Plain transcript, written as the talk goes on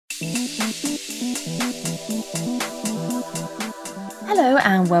Hello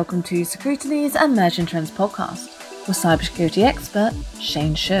and welcome to Security's Emerging Trends podcast with cybersecurity expert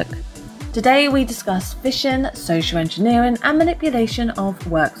Shane Shook. Today we discuss phishing, social engineering and manipulation of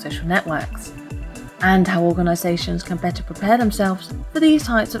work social networks, and how organisations can better prepare themselves for these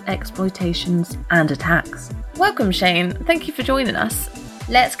types of exploitations and attacks. Welcome Shane, thank you for joining us.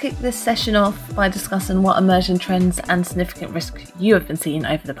 Let's kick this session off by discussing what emerging trends and significant risks you have been seeing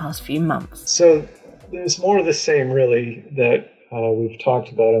over the past few months. So there's more of the same really that we've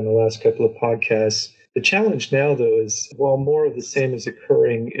talked about on the last couple of podcasts. The challenge now, though, is while more of the same is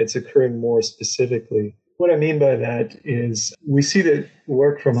occurring, it's occurring more specifically. What I mean by that is we see that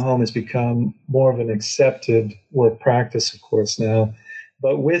work from home has become more of an accepted work practice, of course, now.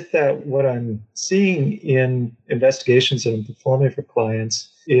 But with that, what I'm seeing in investigations that I'm performing for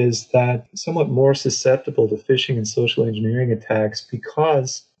clients is that somewhat more susceptible to phishing and social engineering attacks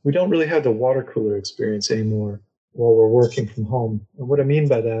because we don't really have the water cooler experience anymore while we're working from home. And what I mean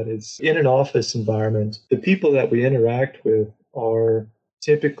by that is in an office environment, the people that we interact with are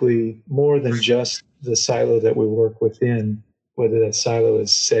typically more than just the silo that we work within, whether that silo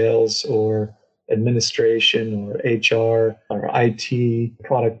is sales or administration or HR or IT,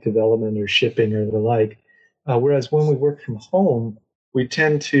 product development or shipping or the like. Whereas when we work from home, we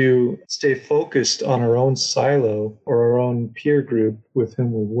tend to stay focused on our own silo or our own peer group with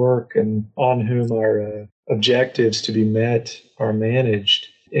whom we work and on whom our objectives to be met are managed.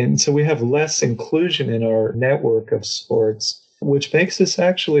 And so we have less inclusion in our network of sorts, which makes us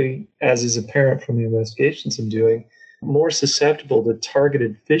actually, as is apparent from the investigations I'm doing, more susceptible to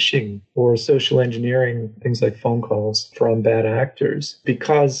targeted phishing or social engineering, things like phone calls from bad actors.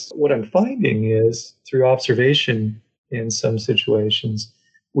 Because what I'm finding is, through observation in some situations,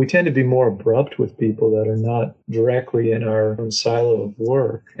 we tend to be more abrupt with people that are not directly in our own silo of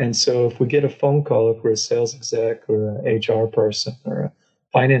work. And so if we get a phone call, if we're a sales exec or an HR person or a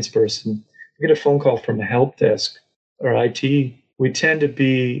finance person, we get a phone call from a help desk or IT, we tend to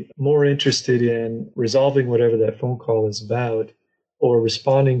be more interested in resolving whatever that phone call is about or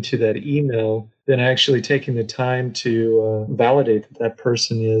responding to that email than actually taking the time to validate that that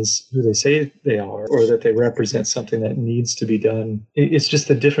person is who they say they are or that they represent something that needs to be done. It's just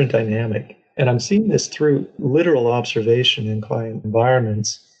a different dynamic. And I'm seeing this through literal observation in client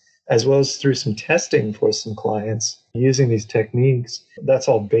environments, as well as through some testing for some clients using these techniques. That's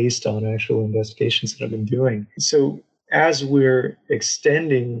all based on actual investigations that I've been doing. So as we're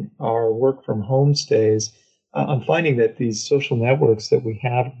extending our work from home stays, I'm finding that these social networks that we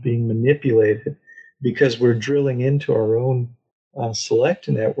have are being manipulated because we're drilling into our own select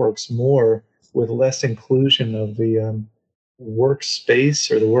networks more with less inclusion of the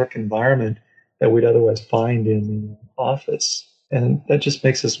workspace or the work environment that we'd otherwise find in the office. And that just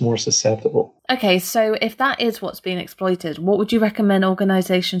makes us more susceptible. Okay, so if that is what's being exploited, what would you recommend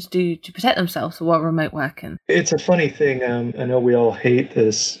organizations do to protect themselves while remote working? It's a funny thing. I know we all hate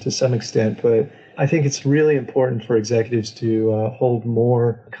this to some extent, but I think it's really important for executives to hold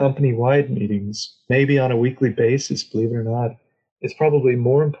more company-wide meetings, maybe on a weekly basis, believe it or not. It's probably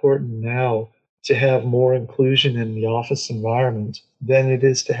more important now to have more inclusion in the office environment than it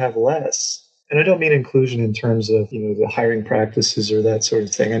is to have less. And I don't mean inclusion in terms of, the hiring practices or that sort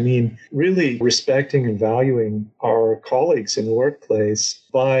of thing. I mean, really respecting and valuing our colleagues in the workplace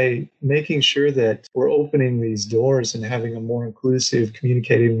by making sure that we're opening these doors and having a more inclusive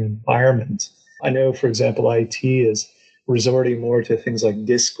communicating environment. I know, for example, IT is resorting more to things like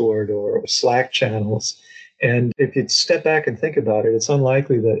Discord or Slack channels. And if you step back and think about it, it's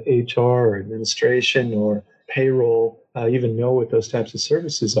unlikely that HR or administration or payroll even know what those types of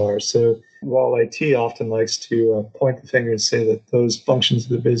services are. So while IT often likes to point the finger and say that those functions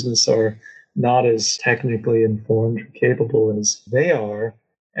of the business are not as technically informed or capable as they are,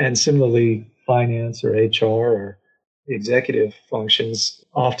 and similarly, finance or HR or executive functions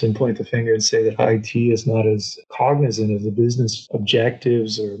often point the finger and say that IT is not as cognizant of the business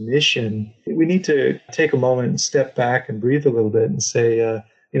objectives or mission, we need to take a moment and step back and breathe a little bit and say,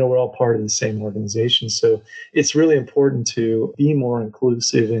 we're all part of the same organization. So it's really important to be more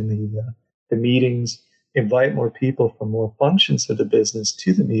inclusive in the meetings, invite more people from more functions of the business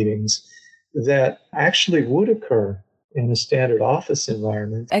to the meetings that actually would occur in a standard office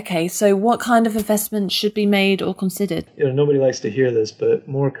environment. Okay, so what kind of investment should be made or considered? Nobody likes to hear this, but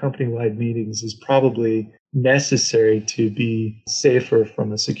more company-wide meetings is probably necessary to be safer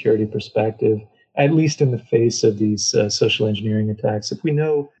from a security perspective, at least in the face of these social engineering attacks. If we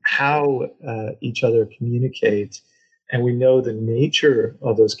know how each other communicate and we know the nature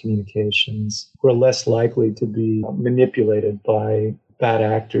of those communications, we're less likely to be manipulated by bad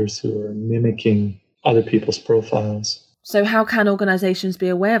actors who are mimicking other people's profiles. So how can organizations be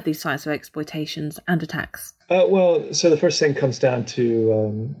aware of these cyber exploitations and attacks? So the first thing comes down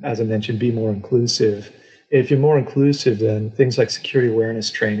to, as I mentioned, be more inclusive. If you're more inclusive, then things like security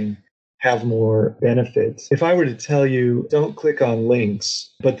awareness training have more benefits. If I were to tell you, don't click on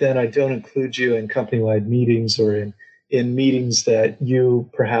links, but then I don't include you in company-wide meetings or in meetings that you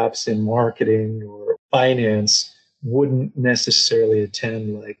perhaps in marketing or finance wouldn't necessarily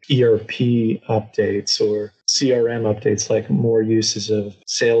attend, like ERP updates or CRM updates, like more uses of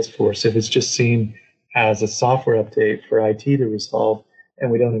Salesforce. If it's just seen as a software update for IT to resolve, and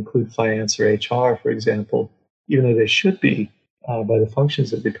we don't include finance or HR, for example, even though they should be by the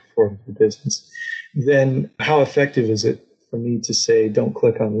functions that they perform for the business, then how effective is it for me to say, don't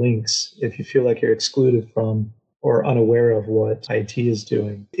click on links if you feel like you're excluded from or unaware of what IT is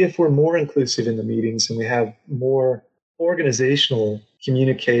doing? If we're more inclusive in the meetings and we have more organizational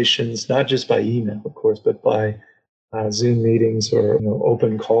communications, not just by email, of course, but by Zoom meetings or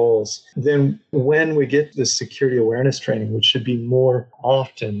open calls, then when we get the security awareness training, which should be more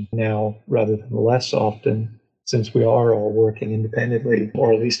often now rather than less often, since we are all working independently,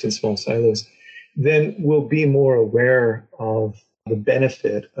 or at least in small silos, then we'll be more aware of the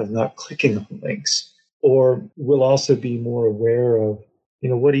benefit of not clicking on links, or we'll also be more aware of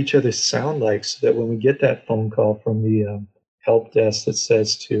what each other sound like, so that when we get that phone call from the help desk that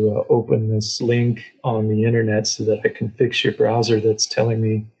says to open this link on the internet so that I can fix your browser that's telling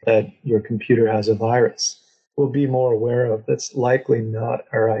me that your computer has a virus, we'll be more aware of that's likely not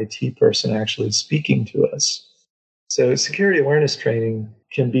our IT person actually speaking to us. So security awareness training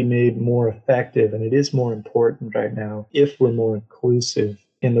can be made more effective, and it is more important right now if we're more inclusive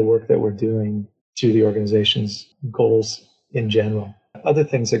in the work that we're doing to the organization's goals in general. Other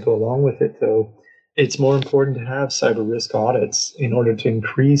things that go along with it, though, it's more important to have cyber risk audits in order to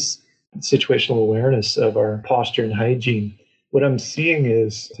increase situational awareness of our posture and hygiene. What I'm seeing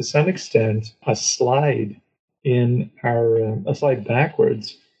is, to some extent, a slide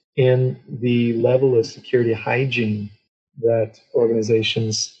backwards in the level of security hygiene that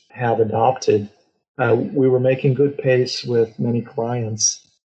organizations have adopted. We were making good pace with many clients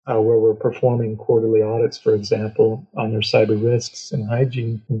where we're performing quarterly audits, for example, on their cyber risks and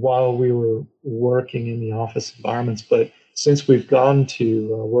hygiene while we were working in the office environments. But since we've gone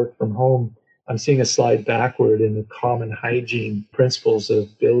to work from home, I'm seeing a slide backward in the common hygiene principles of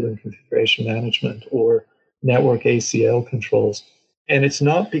build and configuration management or network ACL controls. And it's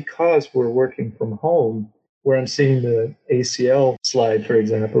not because we're working from home where I'm seeing the ACL slide, for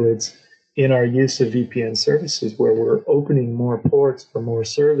example. It's in our use of VPN services where we're opening more ports for more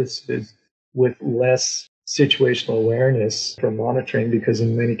services with less situational awareness for monitoring, because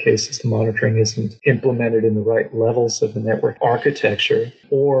in many cases the monitoring isn't implemented in the right levels of the network architecture,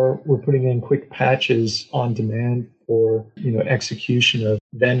 or we're putting in quick patches on demand for execution of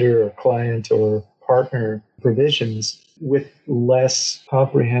vendor or client or partner provisions with less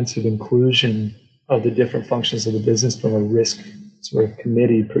comprehensive inclusion of the different functions of the business from a risk sort of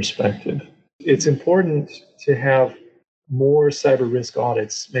committee perspective. It's important to have more cyber risk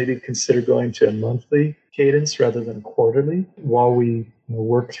audits, maybe consider going to a monthly cadence rather than quarterly while we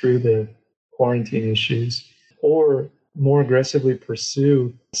work through the quarantine issues, or more aggressively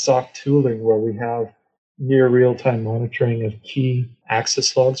pursue SOC tooling where we have near real-time monitoring of key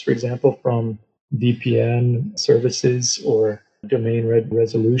access logs, for example, from VPN services or domain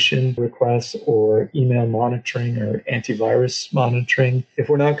resolution requests or email monitoring or antivirus monitoring. If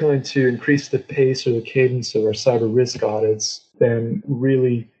we're not going to increase the pace or the cadence of our cyber risk audits, then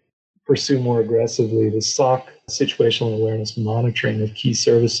really pursue more aggressively the SOC, situational awareness monitoring of key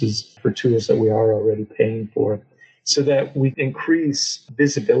services for tools that we are already paying for, so that we increase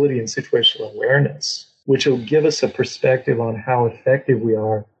visibility and situational awareness, which will give us a perspective on how effective we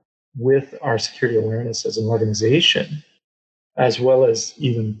are with our security awareness as an organization, as well as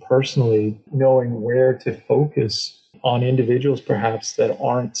even personally knowing where to focus on individuals perhaps that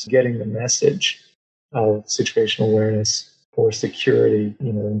aren't getting the message of situational awareness or security,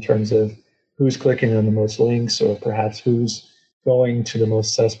 in terms of who's clicking on the most links or perhaps who's going to the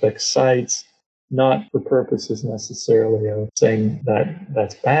most suspect sites, not for purposes necessarily of saying that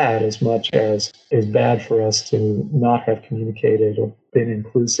that's bad as much as it's bad for us to not have communicated or been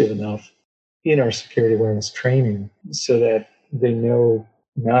inclusive enough in our security awareness training so that they know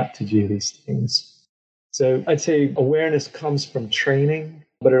not to do these things. So I'd say awareness comes from training,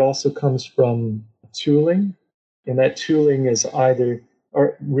 but it also comes from tooling. And that tooling is either,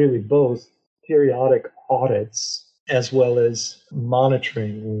 or really both, periodic audits as well as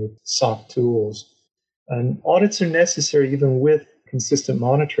monitoring with SOC tools. And audits are necessary even with consistent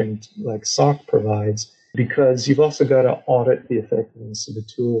monitoring like SOC provides, because you've also got to audit the effectiveness of the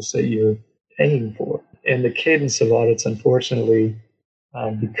tools that you're paying for. And the cadence of audits, unfortunately,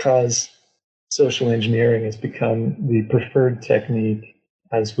 because social engineering has become the preferred technique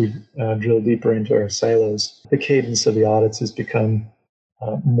as we drill deeper into our silos, the cadence of the audits has become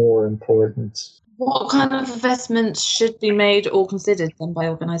more important. What kind of investments should be made or considered then by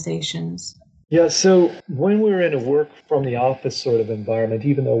organizations? Yeah, so when we were in a work from the office sort of environment,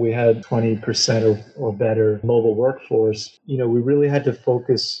 even though we had 20% or better mobile workforce, we really had to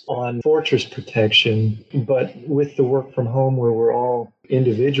focus on fortress protection. But with the work from home where we're all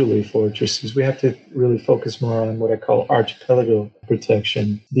individually fortresses, we have to really focus more on what I call archipelago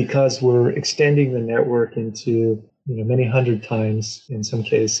protection, because we're extending the network into many hundred times, in some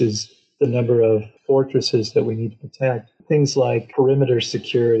cases, the number of fortresses that we need to protect. Things like perimeter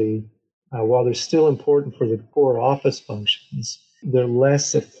security, while they're still important for the core office functions, they're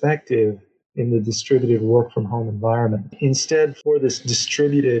less effective in the distributed work from home environment. Instead, for this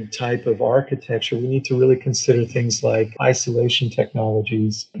distributed type of architecture, we need to really consider things like isolation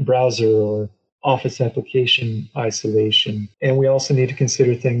technologies, browser or office application isolation. And we also need to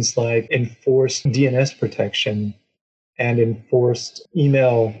consider things like enforced DNS protection and enforced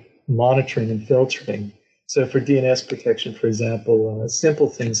email monitoring and filtering. So for DNS protection, for example, simple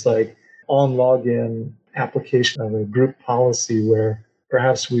things like on login application of a group policy where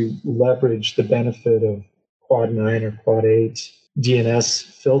perhaps we leverage the benefit of Quad 9 or Quad 8 DNS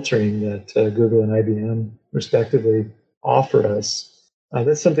filtering that Google and IBM respectively offer us.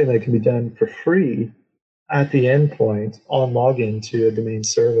 That's something that can be done for free at the endpoint on login to a domain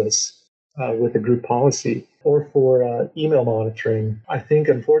service with a group policy. Or for email monitoring, I think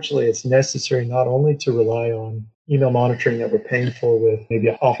unfortunately it's necessary not only to rely on email monitoring that we're paying for with maybe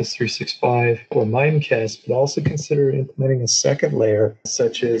Office 365 or Mimecast, but also consider implementing a second layer,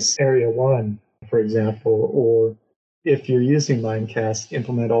 such as Area 1, for example, or if you're using Mimecast,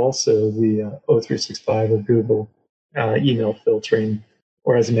 implement also the O365 or Google email filtering,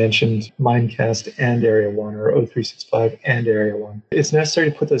 or as I mentioned, Mimecast and Area 1, or O365 and Area 1. It's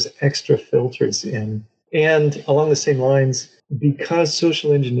necessary to put those extra filters in. And along the same lines, because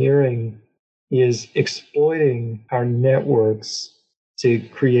social engineering is exploiting our networks to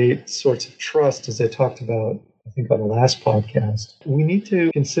create sorts of trust, as I talked about, I think, on the last podcast, we need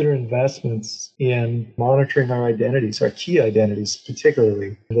to consider investments in monitoring our identities, our key identities,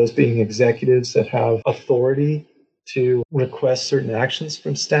 particularly those being executives that have authority to request certain actions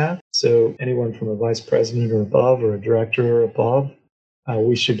from staff. So anyone from a vice president or above, or a director or above,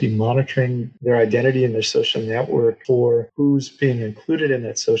 we should be monitoring their identity and their social network for who's being included in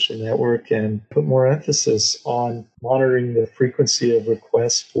that social network, and put more emphasis on monitoring the frequency of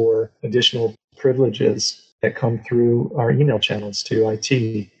requests for additional privileges that come through our email channels to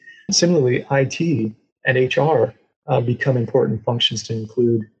IT. Similarly, IT and HR become important functions to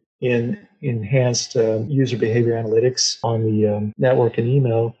include in enhanced user behavior analytics on the network and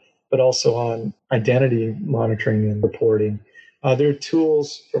email, but also on identity monitoring and reporting. There are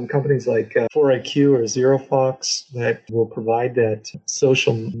tools from companies like 4IQ or ZeroFox that will provide that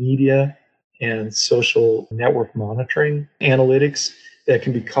social media and social network monitoring analytics that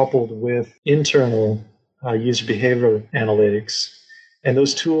can be coupled with internal user behavior analytics. And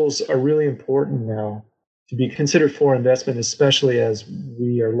those tools are really important now to be considered for investment, especially as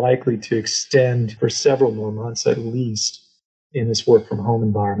we are likely to extend for several more months at least in this work from home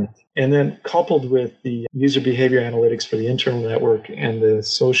environment. And then coupled with the user behavior analytics for the internal network and the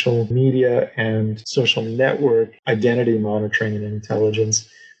social media and social network identity monitoring and intelligence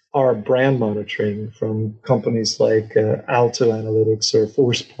are brand monitoring from companies like Alto Analytics or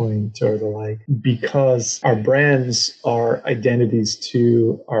ForcePoint or the like, because our brands are identities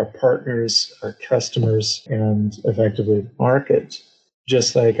to our partners, our customers, and effectively the market,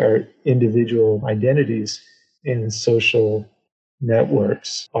 just like our individual identities in social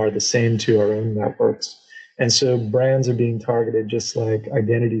networks are the same to our own networks. And so brands are being targeted just like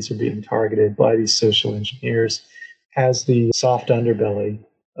identities are being targeted by these social engineers as the soft underbelly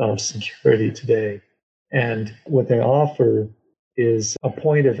of security today. And what they offer is a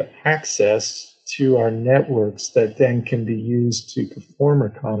point of access to our networks that then can be used to perform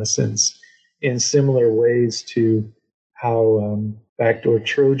reconnaissance in similar ways to how backdoor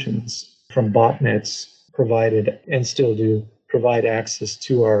Trojans from botnets provided and still do provide access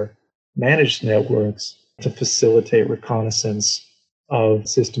to our managed networks to facilitate reconnaissance of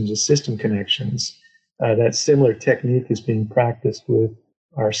system-to-system connections. That similar technique is being practiced with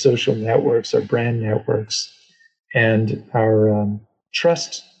our social networks, our brand networks, and our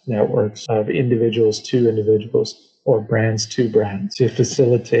trust networks of individuals to individuals or brands to brands to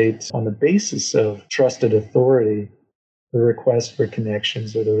facilitate, on the basis of trusted authority, the request for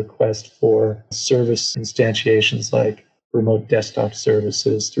connections or the request for service instantiations like remote desktop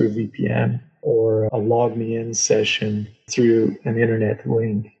services through VPN or a log me in session through an internet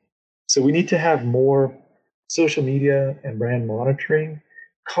link. So we need to have more social media and brand monitoring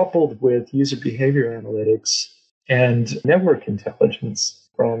coupled with user behavior analytics and network intelligence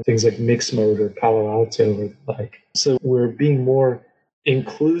from things like Mixmode or Palo Alto or the like. So we're being more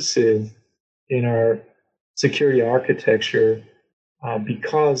inclusive in our security architecture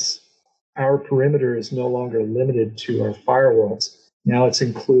because our perimeter is no longer limited to our firewalls. Now it's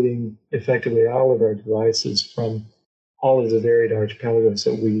including effectively all of our devices from all of the varied archipelagos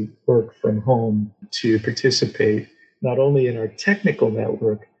that we work from home to participate not only in our technical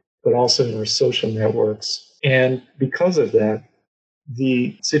network, but also in our social networks. And because of that,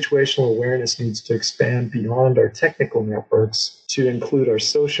 the situational awareness needs to expand beyond our technical networks to include our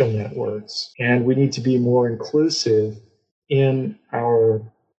social networks. And we need to be more inclusive in our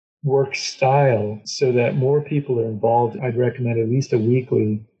work style so that more people are involved. I'd recommend at least a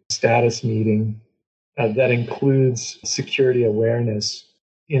weekly status meeting that includes security awareness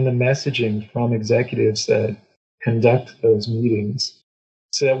in the messaging from executives that conduct those meetings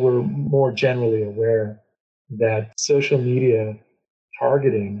so that we're more generally aware that social media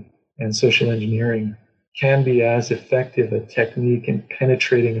targeting and social engineering can be as effective a technique in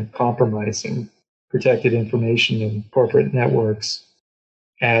penetrating and compromising protected information in corporate networks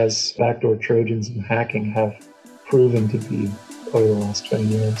as backdoor Trojans and hacking have proven to be over the last 20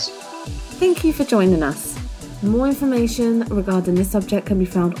 years. Thank you for joining us. More information regarding this subject can be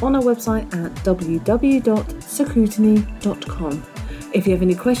found on our website at www.securutiny.com. If you have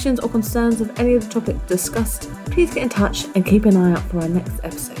any questions or concerns of any of the topics discussed, please get in touch and keep an eye out for our next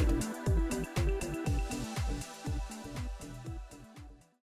episode.